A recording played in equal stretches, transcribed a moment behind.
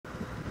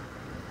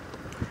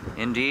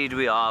Indeed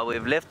we are.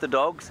 We've left the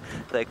dogs.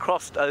 They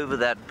crossed over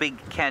that big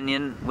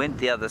canyon, went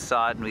the other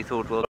side, and we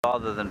thought, well,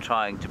 rather than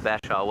trying to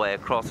bash our way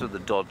across with a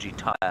dodgy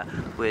tyre,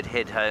 we'd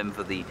head home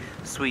for the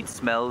sweet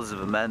smells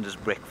of Amanda's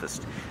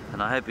breakfast.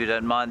 And I hope you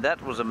don't mind.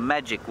 That was a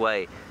magic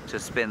way to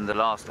spend the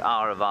last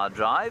hour of our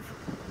drive.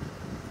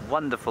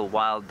 Wonderful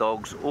wild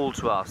dogs all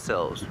to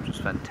ourselves, which was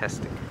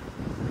fantastic.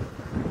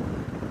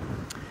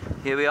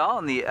 Here we are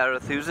on the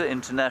Arathusa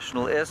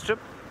International Airstrip.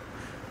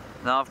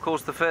 Now, of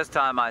course, the first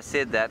time I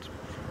said that,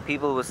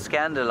 people were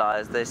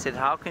scandalized. They said,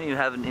 how can you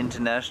have an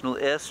international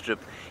airstrip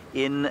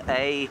in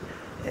a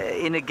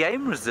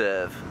game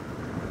reserve?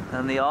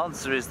 And the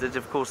answer is that,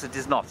 of course, it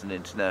is not an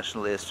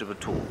international airstrip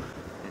at all.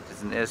 It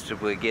is an airstrip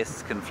where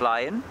guests can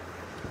fly in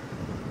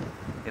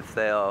if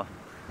they are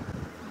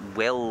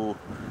well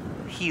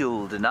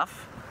heeled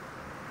enough.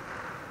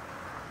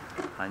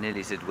 I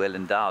nearly said well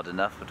endowed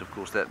enough, but of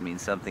course that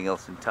means something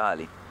else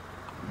entirely,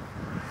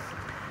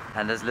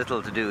 and has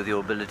little to do with your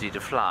ability to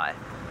fly.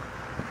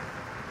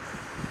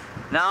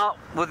 Now,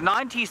 with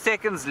 90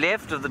 seconds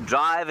left of the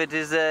drive, it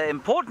is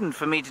important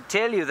for me to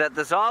tell you that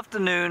this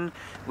afternoon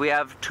we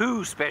have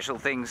two special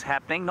things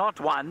happening. Not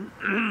one,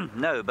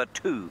 no, but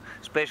two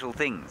special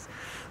things.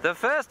 The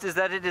first is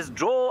that it is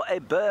Draw a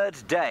Bird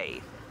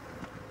Day,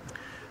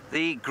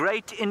 the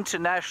great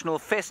international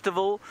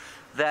festival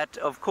that,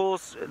 of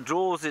course,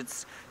 draws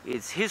its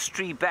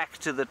history back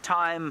to the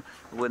time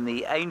when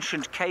the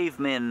ancient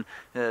cavemen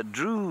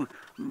drew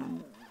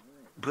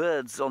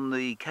birds on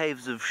the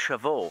caves of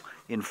Chitwa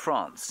in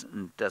France,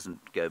 and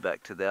doesn't go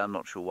back to there. I'm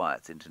not sure why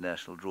it's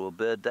International Draw a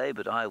Bird Day,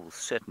 but I will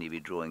certainly be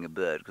drawing a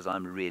bird because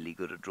I'm really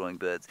good at drawing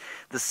birds.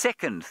 The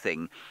second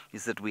thing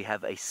is that we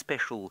have a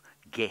special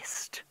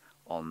guest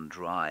on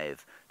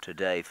drive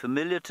today,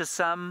 familiar to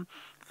some,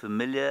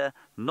 familiar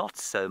not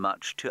so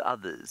much to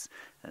others,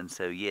 and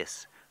so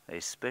yes, a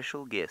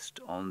special guest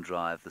on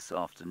drive this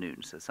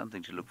afternoon, so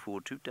something to look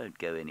forward to. Don't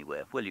go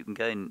anywhere. Well, you can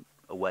go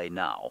away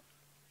now,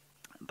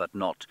 but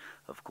not,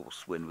 of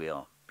course, when we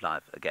are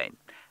live again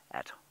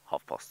at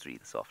 3:30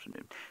 this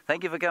afternoon.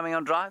 Thank you for coming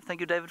on drive.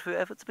 Thank you, David, for your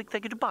efforts. A big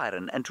thank you to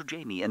Byron and to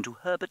Jamie and to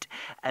Herbert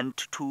and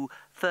to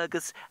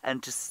Fergus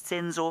and to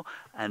Senzo,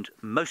 and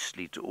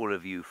mostly to all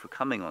of you for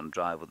coming on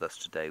drive with us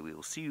today. We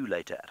will see you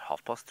later at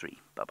 3:30.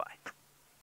 Bye-bye.